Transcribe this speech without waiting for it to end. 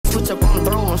switch up on the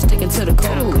throw, I'm sticking to the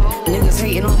code. Niggas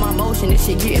hating on my motion, this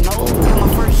shit getting old. Got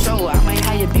my first show, I might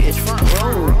have your bitch front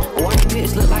row. White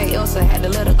bitch look like Elsa, had to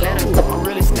let her go. I'm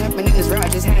really snapping in this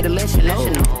ride, just had to let you know. A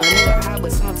nigga high,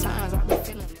 but sometimes I be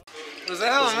feeling it. What's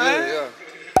that, man? Yeah.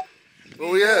 Where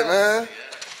we at, man?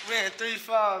 We at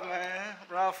 3-5, man.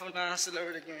 Rob49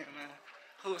 Celebrity Game, man.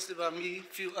 Hosted by me, a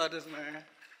few others, man.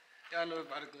 Y'all know it's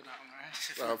about to go down, man.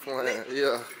 Rob49,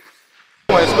 yeah.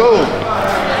 Let's go.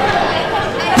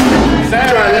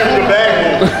 Saturday, the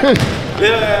bag.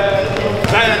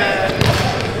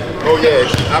 Oh yeah,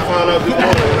 I found out this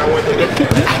morning when I went to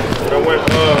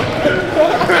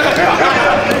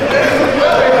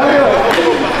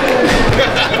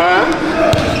huh?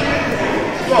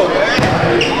 Come on, man.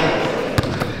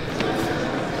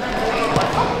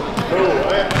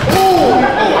 Ooh,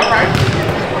 all right.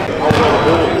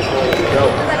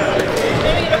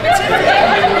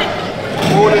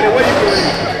 What you doing?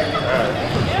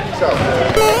 What's up, man?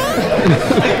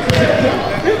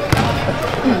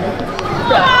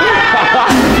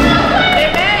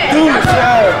 Dude,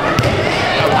 sir.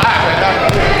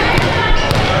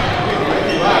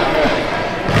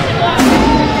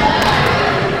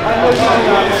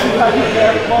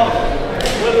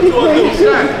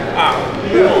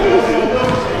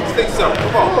 Stick something.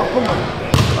 Come on.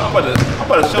 I'm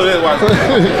about to show this why.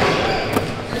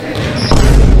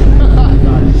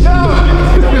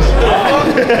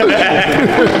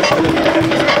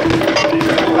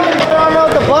 Throwing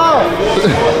out the ball.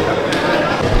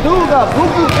 Dude got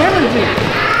boo-boo energy.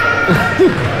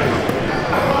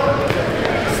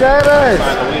 Sad ass.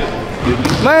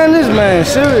 Man, this man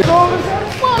serious.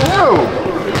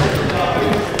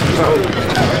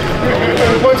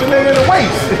 Punch a nigga in the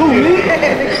waist. Who, me?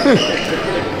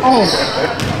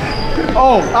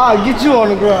 Oh, I'll get you on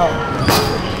the ground.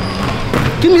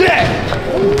 Give me that.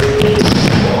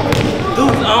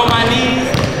 Dude's on my knees,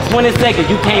 20 seconds.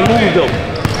 You can't move though.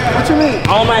 What you mean?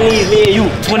 On my knees, me and you,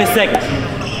 20 seconds.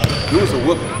 Dude's a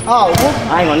whooping. Oh, whoop.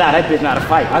 I ain't gonna lie, that bitch not a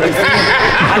fight. I can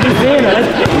see her.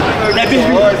 That bitch.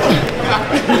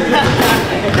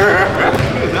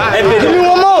 That bitch. Give me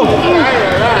one more.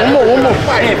 One more.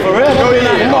 Hey, for real, that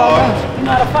bitch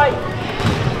not a fight.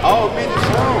 Oh, bitch is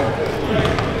strong.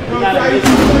 Not a bitch.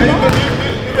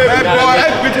 That boy,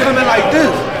 that bitch coming like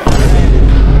this.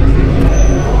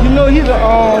 You know he's a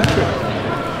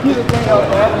thing out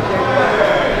there.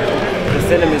 The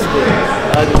cinnamon stick.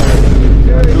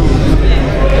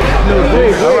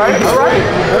 All right.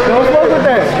 Don't fuck with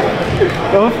that.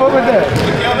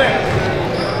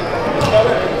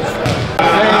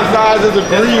 Same size as a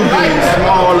green bean,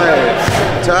 small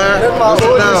ass. That's my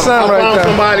oldest son right there.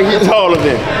 Somebody he taller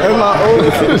than. That's my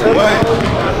oldest son.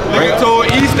 Nigga told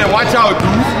Easton, watch out, dude.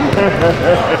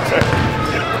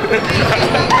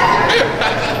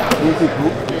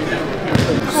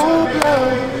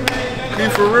 Be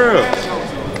for real.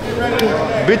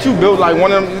 Bitch, you built like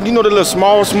one of them, you know the little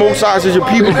small smoke sizes your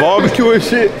people barbecue and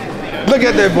shit? Look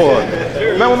at that boy.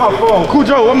 Man, where my phone?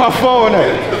 Cujo, where my phone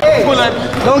at? Hey,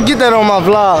 don't get that on my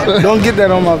vlog.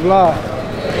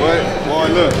 What? Boy,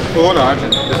 look. Hold on.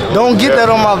 Don't get that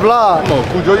on my vlog. Come on,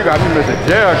 Cujo, you got me Mr.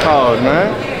 Jail card,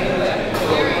 man.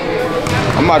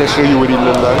 I'm about to show you what he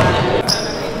look like.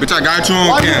 Bitch, I got you on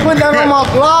Why you put that on my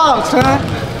vlog, son?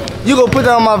 You gonna put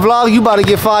that on my vlog, you about to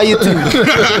get fired too.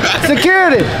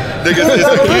 Security. Nigga say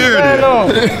security.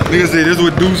 Nigga say this is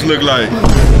what Deuce look like.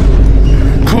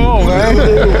 Come on, man.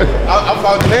 I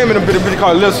found the name in a bitch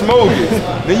called Lil Smokey.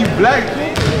 Then you black,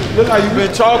 look like you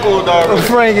been charcoal dog.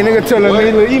 Frankie, nigga telling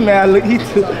me, look, he mad, look, he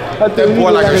took. That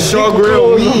boy like a short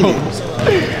grill weed.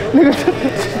 Nigga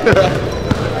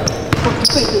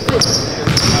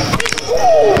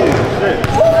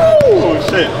Oh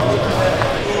shit.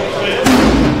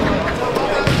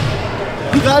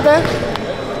 You got that?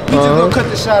 You just gonna cut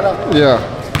the shot off. Yeah.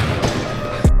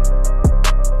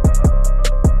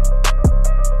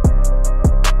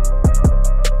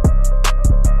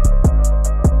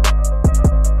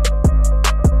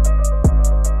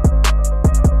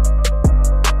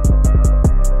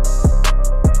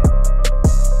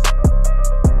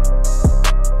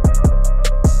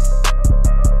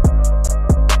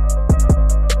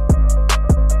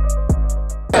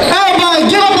 Everybody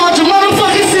get up out your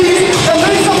motherfucking seats and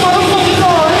make some motherfucking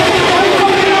noise.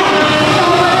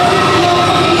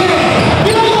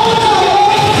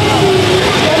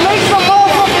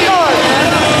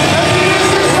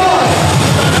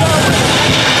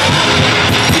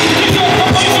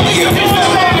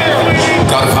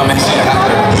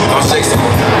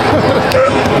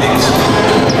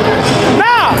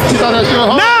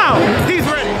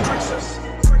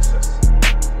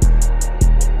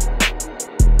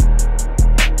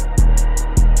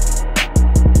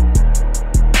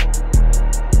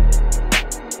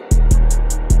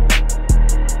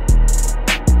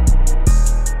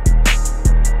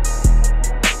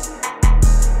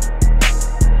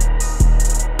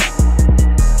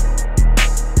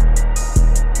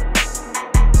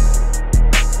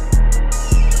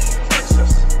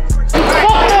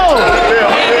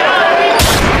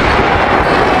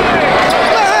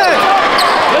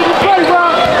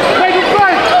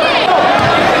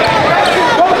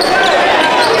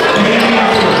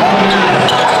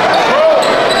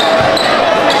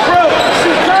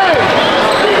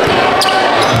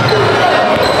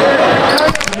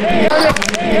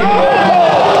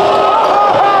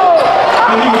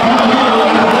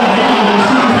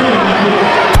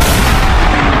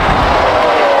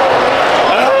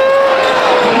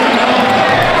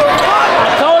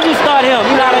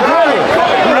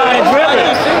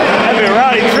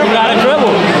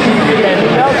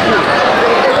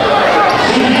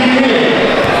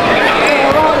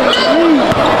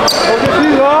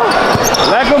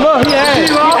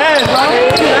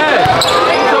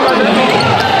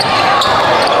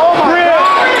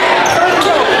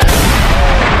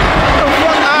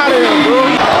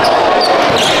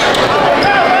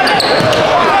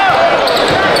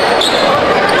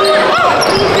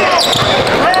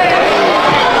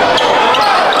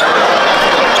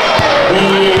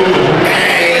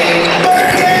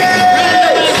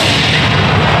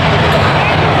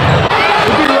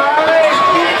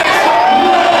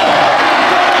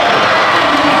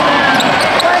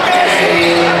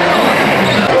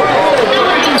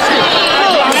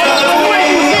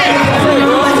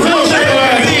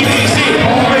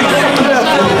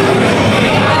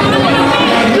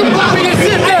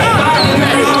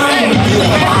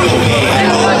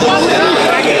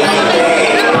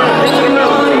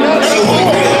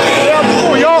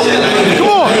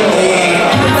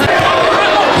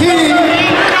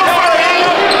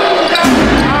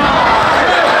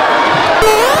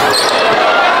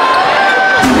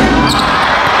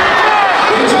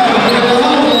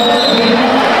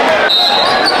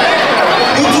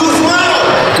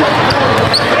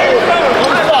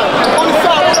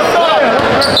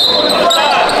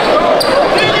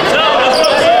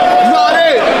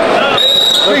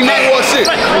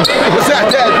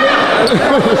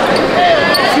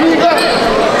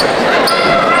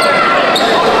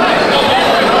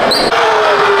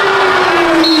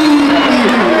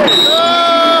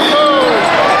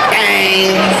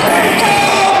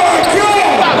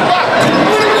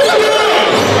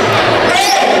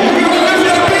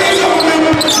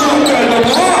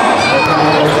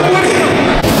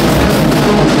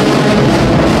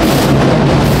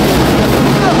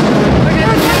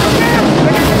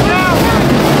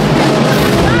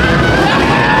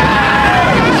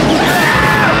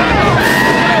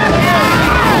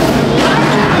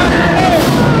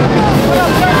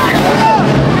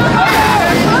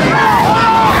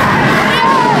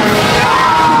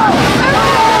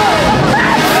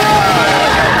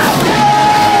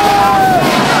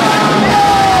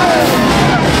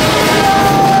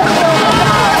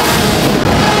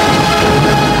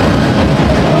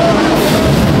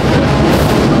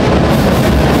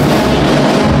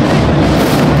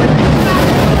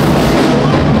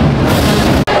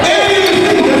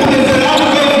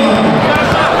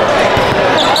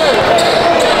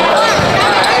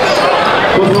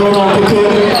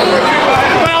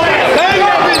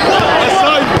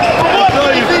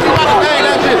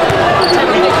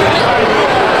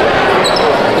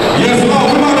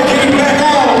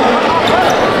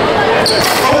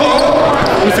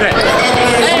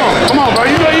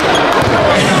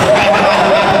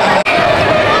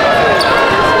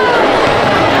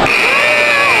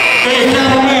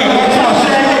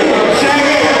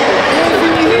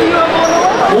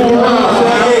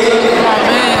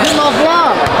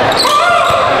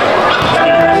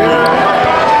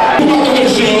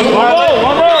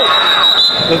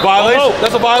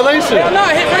 That's a violation. Hell no,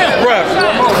 hit real.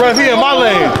 Ref, he in my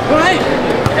lane. Right.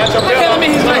 Okay, let me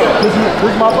he's lane. This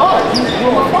is my ball.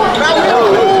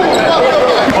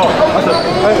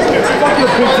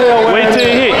 Wait till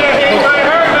he hit.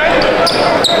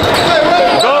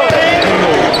 Go.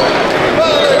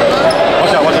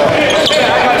 Watch out, watch out.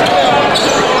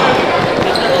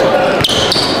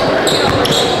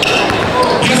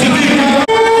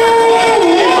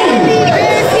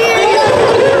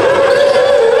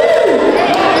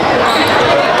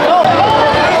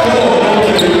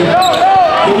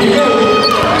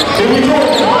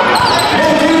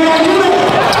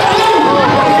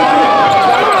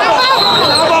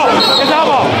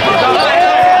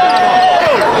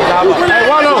 Hey,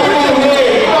 why not?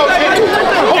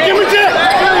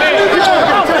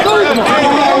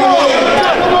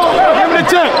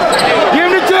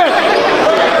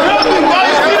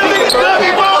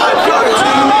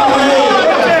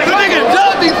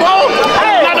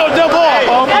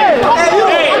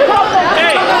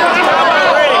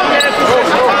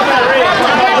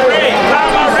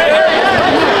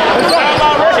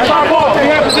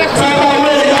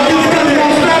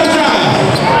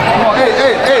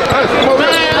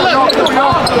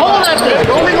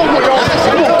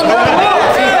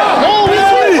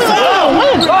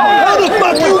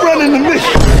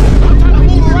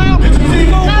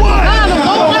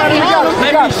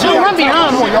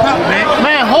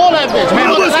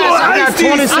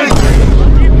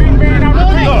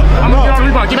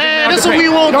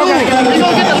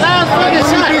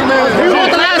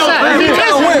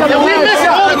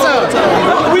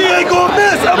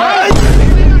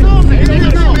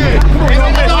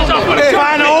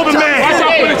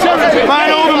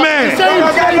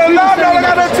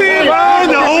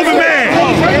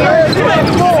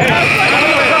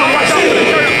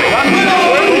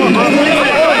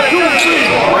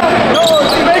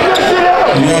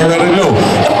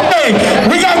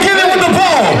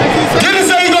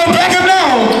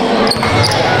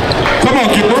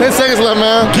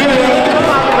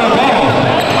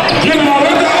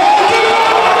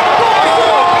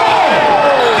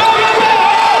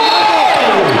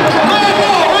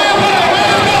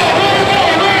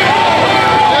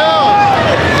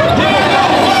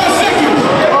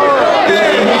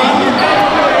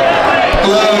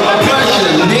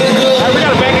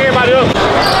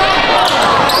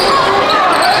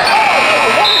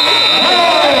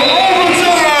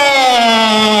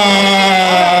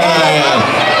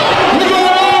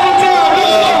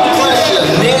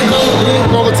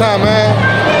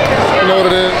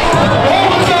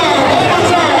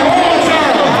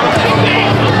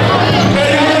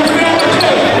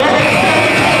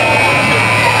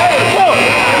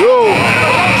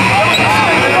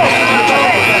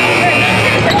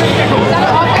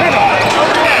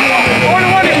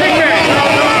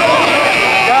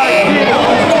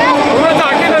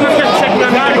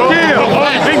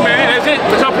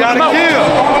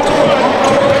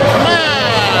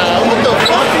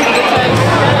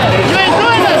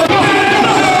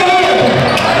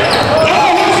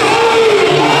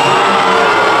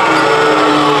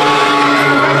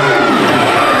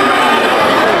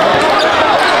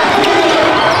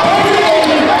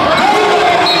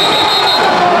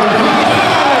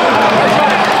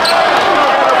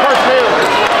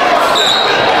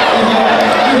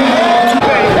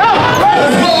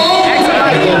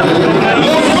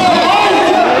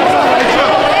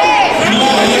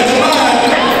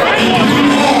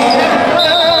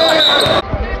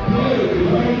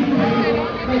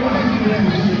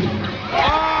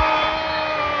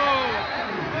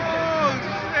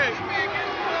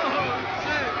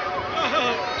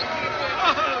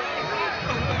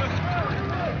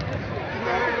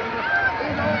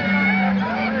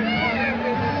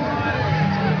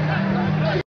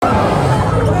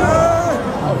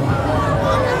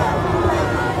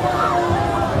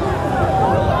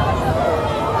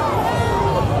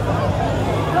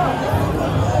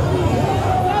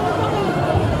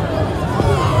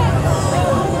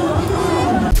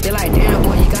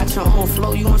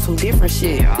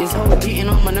 different shit. This whole getting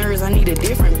on my nerves, I need a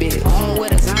different bitch. On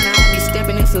with designer, I be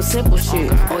stepping in some simple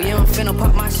shit. Oh yeah, I'm finna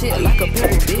pop my shit like a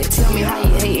pill, bitch. Tell me how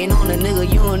you hating on a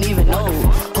nigga you don't even know.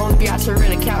 Hope you out here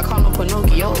in a couch, call him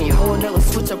Pinocchio. I will never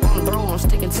switch up on the throne, I'm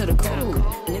sticking to the code.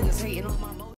 Niggas hating on my